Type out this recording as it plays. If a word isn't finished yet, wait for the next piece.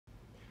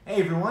Hey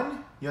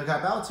everyone, Young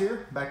Cat Ballots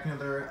here, back in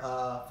another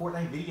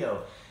Fortnite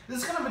video. This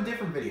is kind of a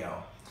different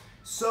video.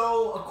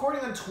 So,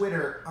 according on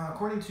Twitter,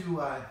 according to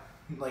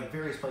like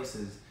various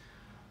places,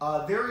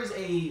 there is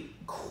a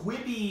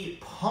Quibi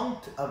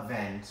Punked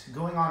event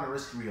going on at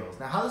Risky Reels.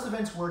 Now, how this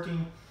event's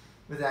working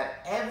is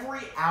that every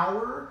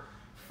hour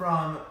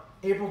from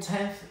April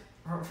 10th,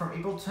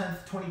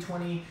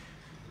 2020,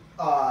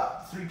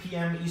 3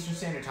 p.m. Eastern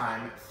Standard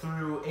Time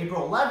through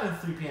April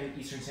 11th, 3 p.m.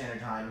 Eastern Standard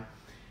Time,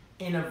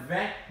 an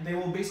event, they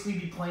will basically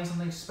be playing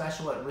something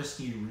special at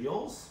Risky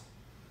Reels.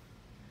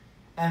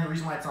 And the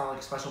reason why it's not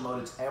like special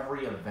mode, it's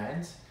every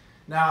event.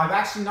 Now, I've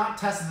actually not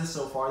tested this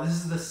so far. This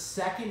is the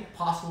second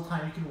possible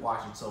time you can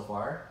watch it so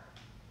far.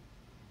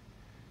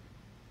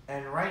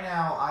 And right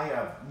now, I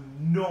have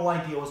no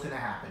idea what's going to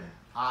happen.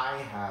 I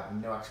have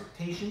no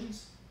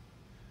expectations.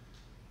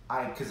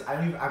 Because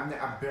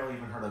I've barely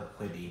even heard of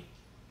Quibi.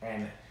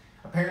 And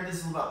apparently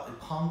this is about,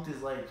 Punked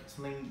is like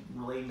something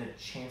relating to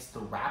Chance the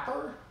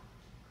Rapper.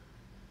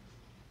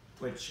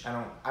 Which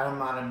I'm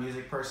not a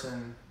music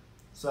person.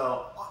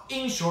 So,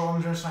 in short, what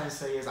I'm just trying to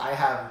say is I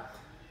have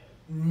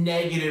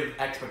negative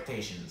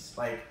expectations.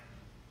 Like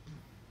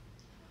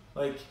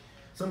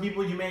some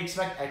people you may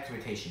expect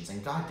expectations,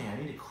 and goddamn,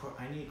 I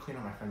need to clean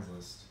up my friends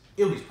list.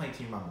 Ew, he's playing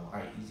Team Rumble. All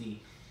right,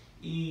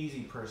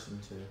 easy person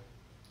to.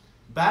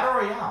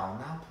 Battle Royale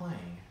now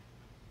playing.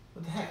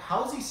 What the heck?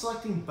 How is he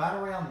selecting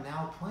Battle Royale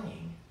now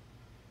playing?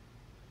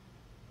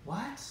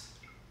 What?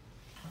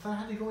 I thought I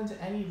had to go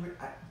into any.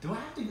 Do I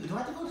have to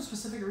go to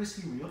specific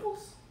Risky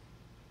Reels?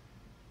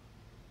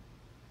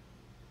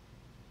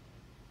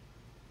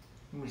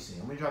 Let me see.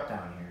 Let me drop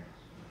down here.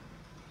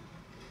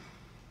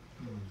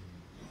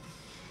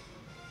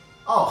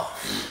 Oh,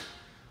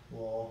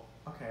 well,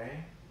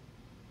 okay.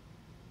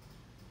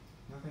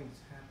 Nothing's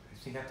happening. I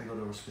think I have to go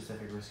to a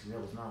specific Risky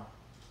Reels. No,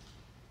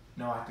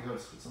 I have to go to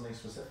something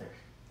specific.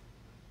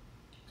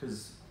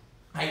 Because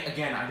I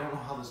don't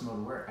know how this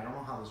mode works. I don't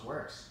know how this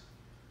works.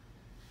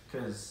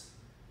 Because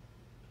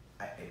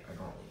I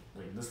don't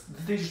like this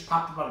thing just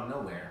popped up out of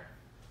nowhere.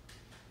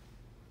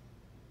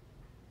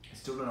 I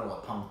still don't know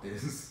what Punked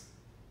is.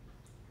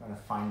 I'm trying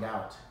to find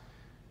out.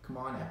 Come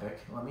on, Epic,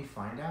 let me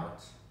find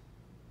out.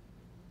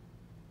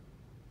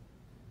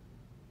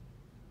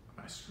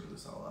 I screw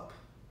this all up.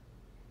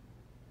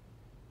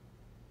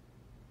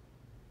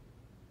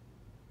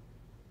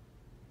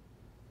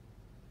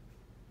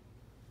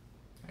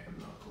 I have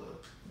no clue.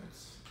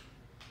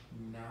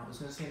 It's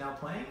gonna say now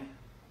playing.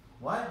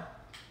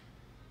 What?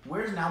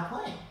 Where's now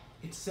playing?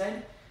 It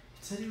said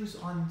he was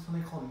on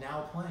something called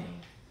now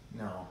playing.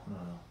 No.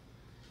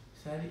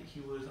 It said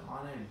he was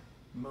on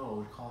a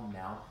mode called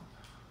now.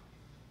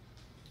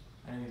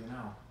 I don't even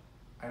know.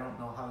 I don't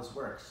know how this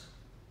works.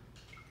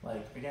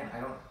 Like, again,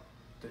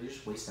 did you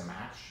just waste a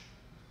match?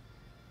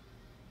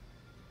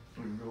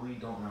 We really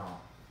don't know.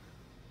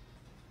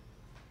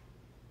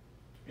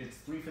 It's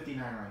 3:59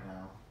 right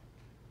now.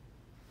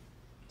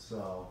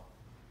 So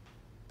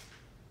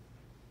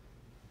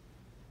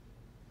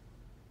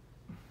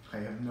I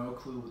have no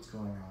clue what's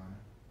going on.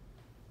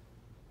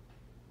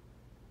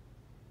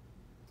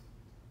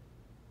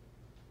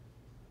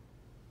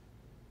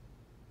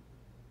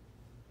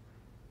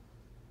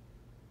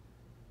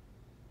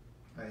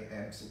 I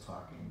am still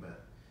talking,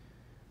 but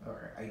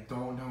alright, I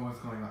don't know what's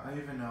going on. I don't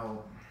even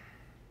know.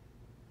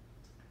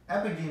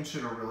 Epic Games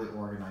should have really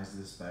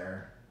organized this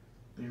better.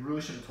 They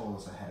really should have told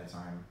us ahead of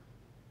time.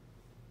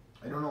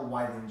 I don't know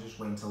why they didn't just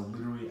wait until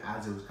literally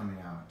as it was coming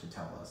out to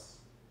tell us.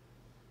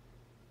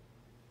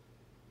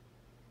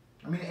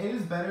 I mean, it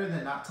is better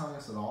than not telling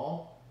us at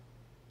all,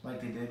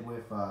 like they did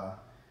with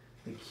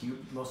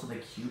most of the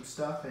cute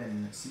stuff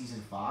in Season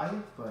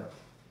 5, but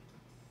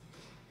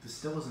this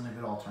still isn't a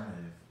good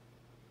alternative.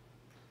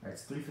 Alright,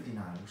 it's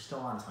 3:59. We're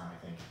still on time,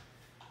 I think.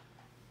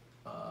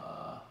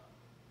 I'm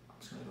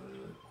just gonna go to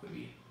the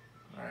Quibi.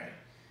 Alright.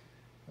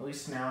 At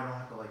least now I don't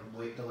have to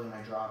like delay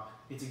my drop.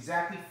 It's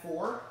exactly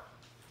 4,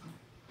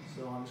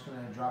 so I'm just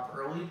gonna drop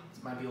early.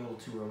 It might be a little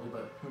too early,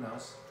 but who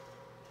knows.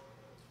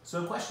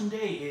 So question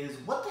day is,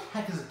 what the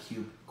heck is a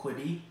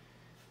Quibi?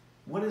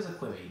 What is a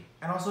Quibi?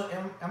 And also,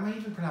 am I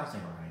even pronouncing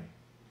it right?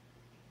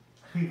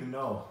 I don't even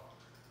know.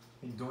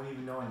 I don't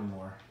even know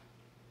anymore.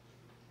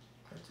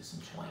 Let's do some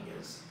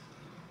chlangas.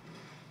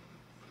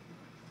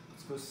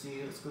 Let's go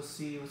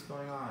see what's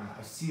going on.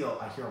 I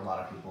hear a lot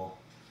of people.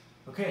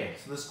 Okay,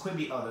 so this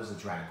Quibi, oh, there's a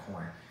dragon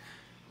corn.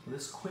 So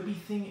this Quibi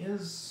thing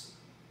is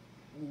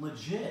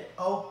legit.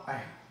 Oh,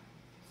 I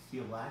see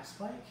a lag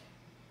spike.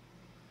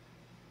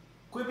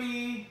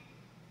 Quibi!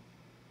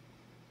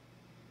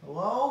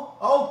 Hello?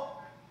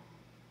 Oh!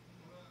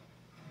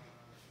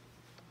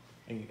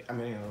 I'm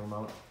getting a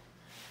remote.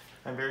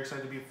 I'm very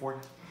excited to be a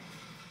Fortnite.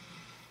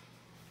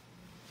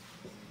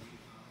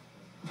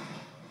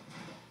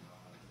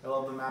 I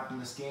love the map in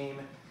this game.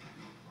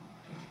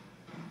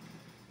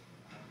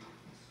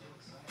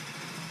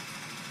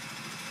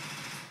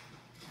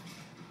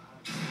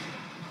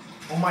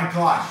 Oh my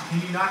gosh,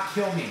 can you not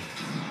kill me?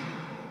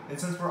 And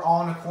since we're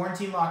all in a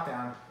quarantine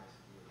lockdown,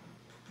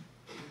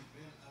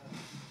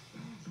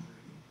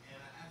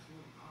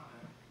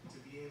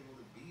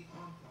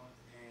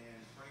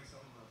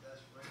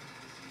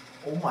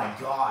 Oh my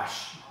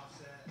gosh.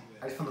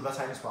 I just found the best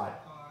hiding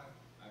spot.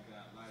 I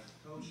got Liza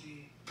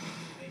Koshy,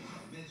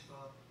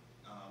 Mitzvah,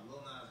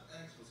 Lil Nas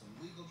X with some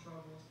legal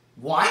troubles.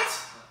 What?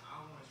 But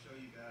I want to show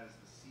you guys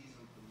the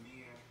season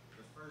premiere,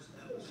 the first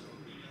episode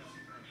of the best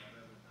prank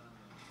I've ever done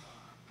on the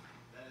pod.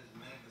 That is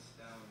Meg the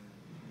Stallion.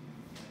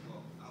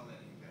 Well, I'll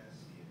let you guys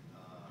see it.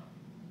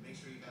 Make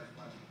sure you guys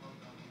watch it on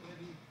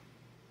Quibi.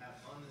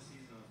 Have fun this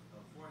season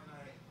of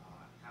Fortnite.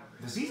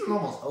 The season's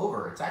almost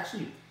over.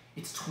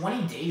 It's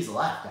 20 days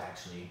left,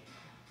 actually.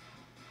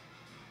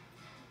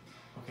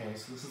 Okay,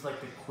 so this is like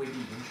the Quibi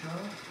intro.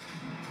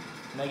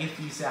 Megan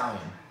Thee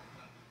Stallion.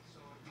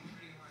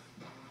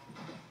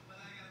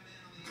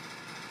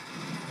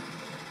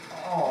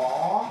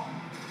 Aww.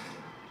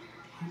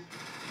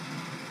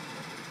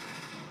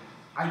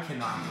 I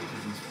cannot look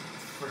at these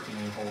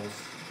freaking a-holes.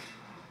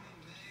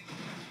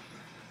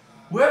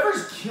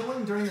 Whoever's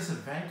killing during this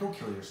event, go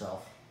kill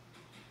yourself.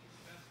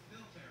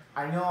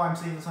 I know I'm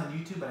saying this on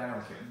YouTube, but I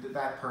don't care.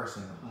 That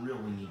person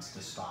really needs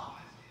to stop.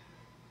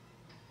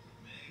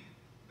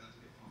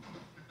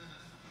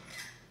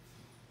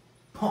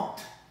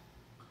 Punked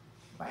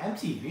by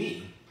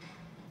MTV.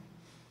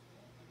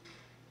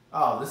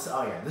 Oh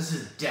yeah, this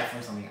is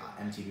definitely something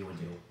MTV would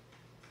do.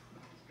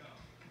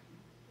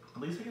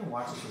 At least we can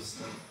watch this with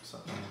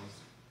subtitles.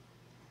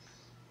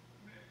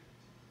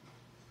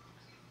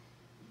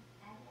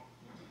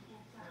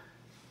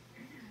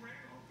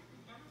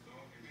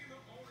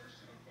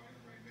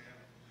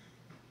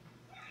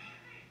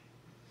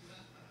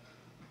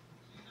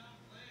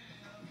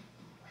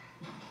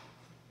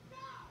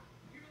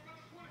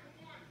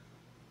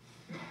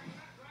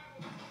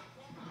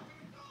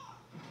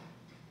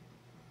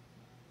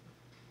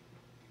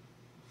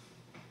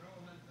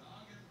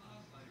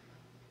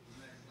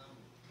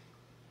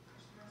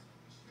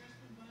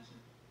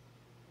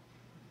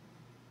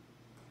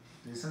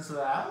 Did they censor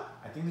that out?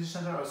 I think they just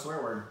censored out a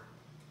swear word.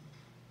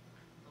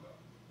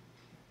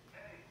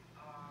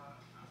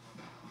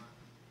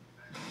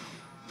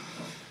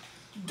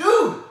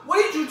 Dude!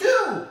 What did you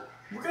do?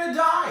 We're gonna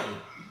die!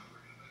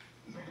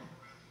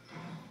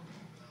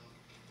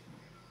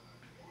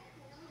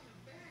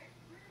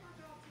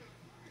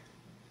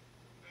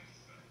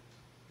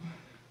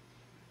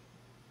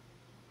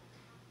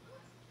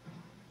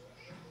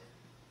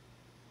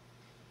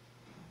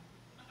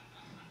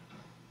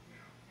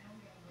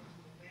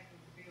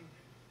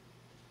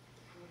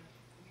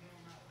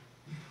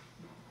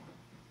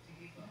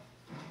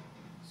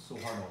 So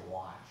hard to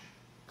watch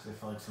because I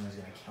feel like somebody's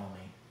gonna kill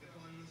me.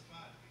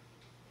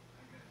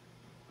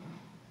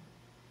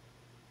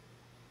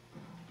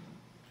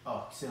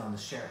 Oh, sit on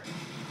this chair.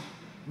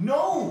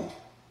 No!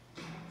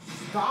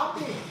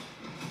 Stop it!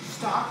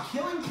 Stop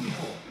killing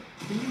people!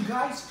 Can you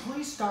guys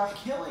please stop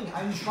killing?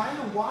 I'm trying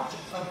to watch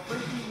a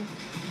freaking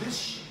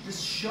this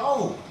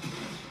show.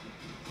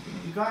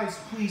 You guys,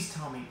 please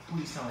tell me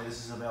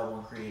this is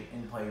available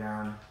in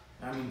Playground.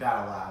 I mean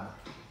Battle Lab.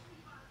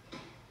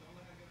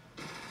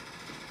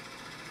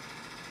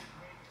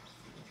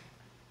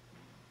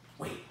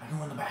 Wait, I can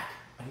go in the back.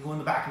 I can go in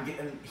the back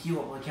and heal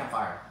up with a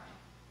campfire.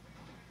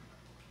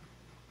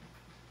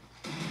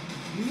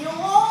 Leave me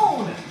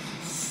alone!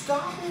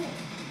 Stop it!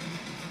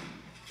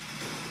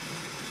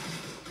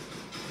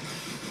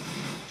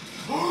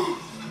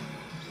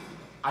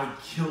 I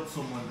killed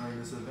someone during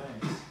this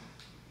event.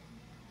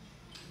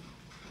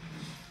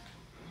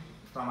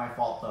 It's not my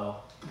fault though.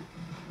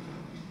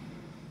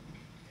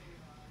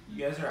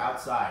 You guys are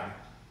outside.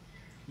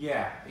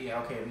 Yeah,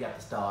 okay, we got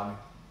this dog.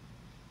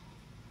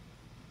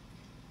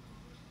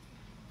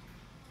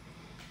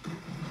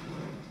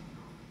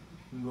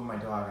 I'm going with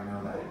my dog, I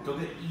know that. Go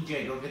get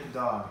EJ, go get the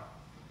dog.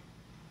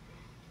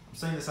 I'm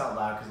saying this out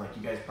loud because like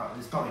you guys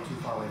this is probably too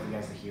far away for you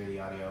guys to hear the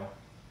audio.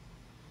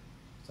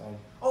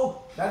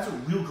 Oh, that's a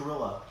real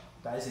gorilla.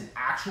 That is an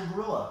actual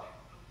gorilla.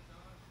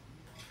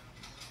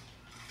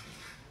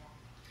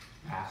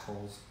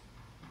 Assholes.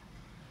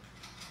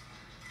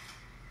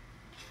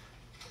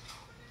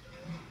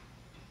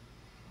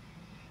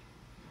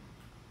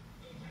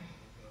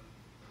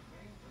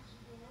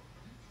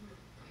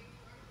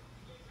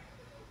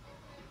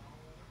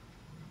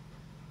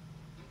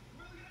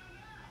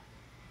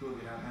 Go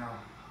get out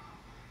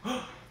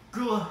now.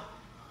 Gorilla!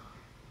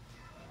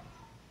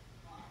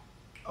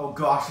 Oh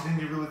gosh, I didn't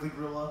get really the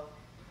gorilla.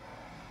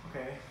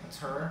 Okay, that's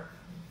her.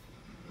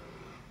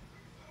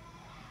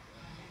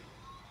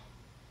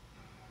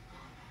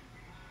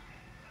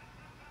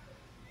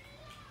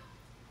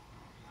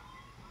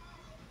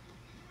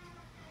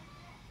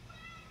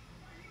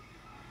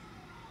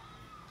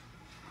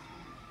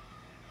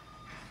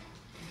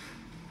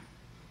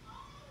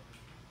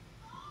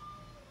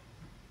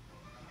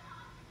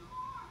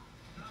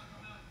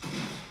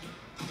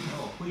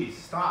 Oh, please,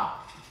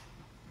 stop.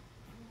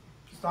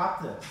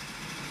 Stop this.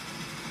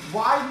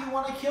 Why do you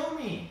want to kill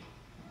me?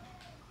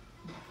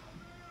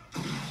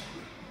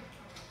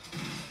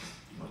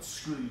 Let's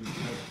screw you,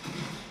 kid.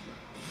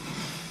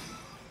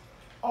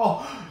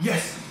 Oh,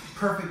 yes!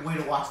 Perfect way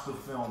to watch the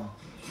film.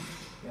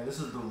 Yeah, this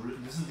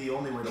is the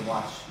only way to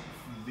watch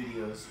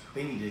videos.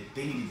 They need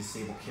to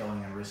disable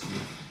killing and risky.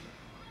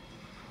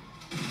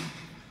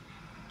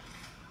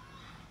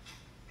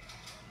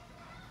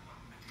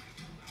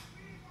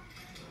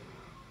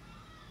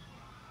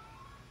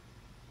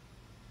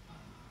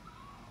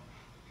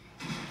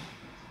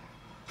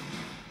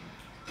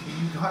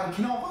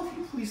 Can all of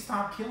you please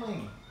stop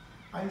killing?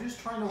 I'm just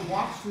trying to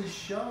watch this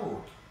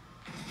show.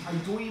 I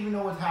don't even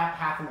know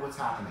half of what's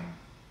happening.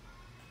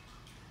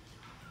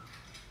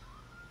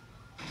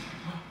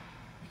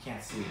 I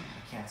can't see.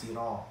 I can't see at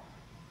all.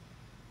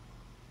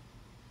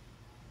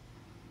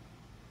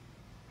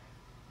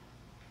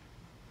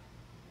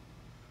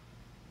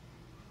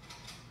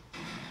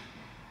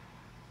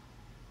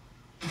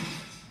 That's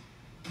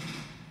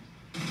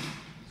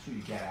what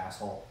you get,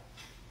 asshole.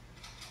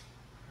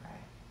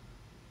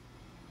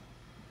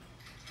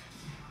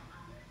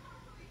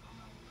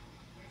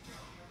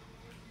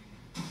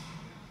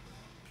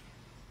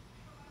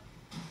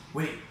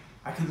 Wait,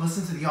 I could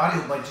listen to the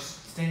audio by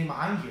just standing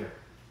behind here.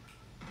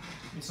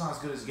 It's not as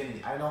good as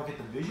getting. I don't get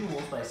the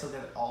visuals, but I still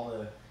get all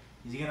the.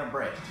 Is he gonna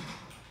break?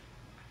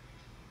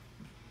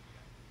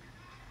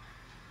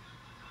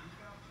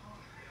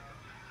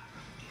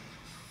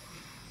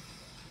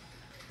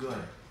 Good.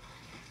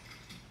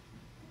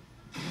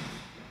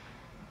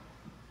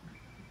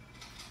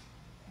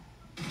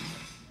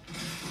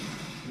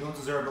 You don't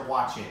deserve to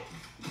watch it.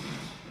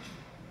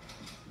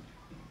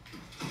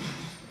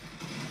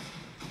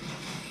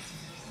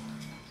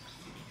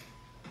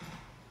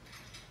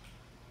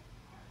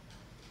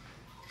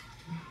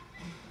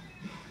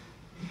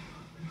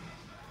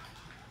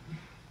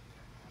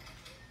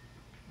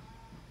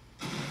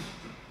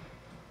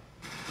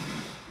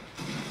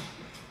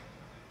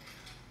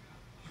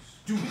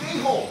 Stupid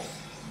a-holes!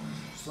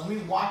 Just let me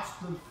watch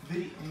the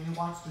video. Let me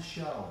watch the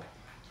show.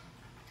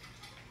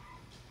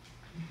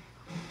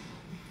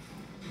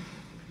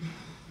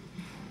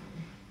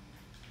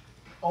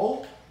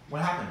 Oh,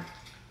 what happened?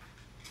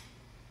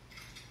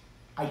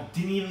 I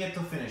didn't even get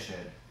to finish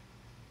it.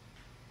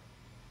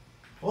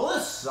 Well,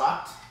 this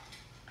sucked.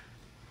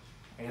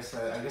 I guess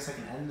I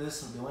can end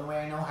this the only way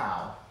I know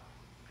how.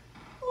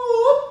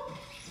 Ooh.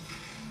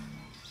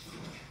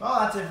 Well,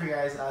 that's it for you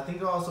guys.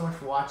 Thank you all so much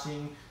for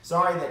watching.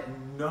 Sorry that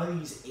none of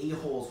these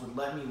a-holes would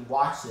let me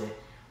watch it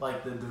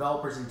like the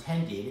developers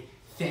intended.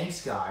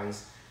 Thanks,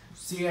 guys.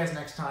 See you guys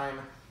next time.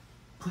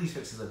 Please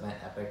fix this event,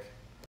 Epic.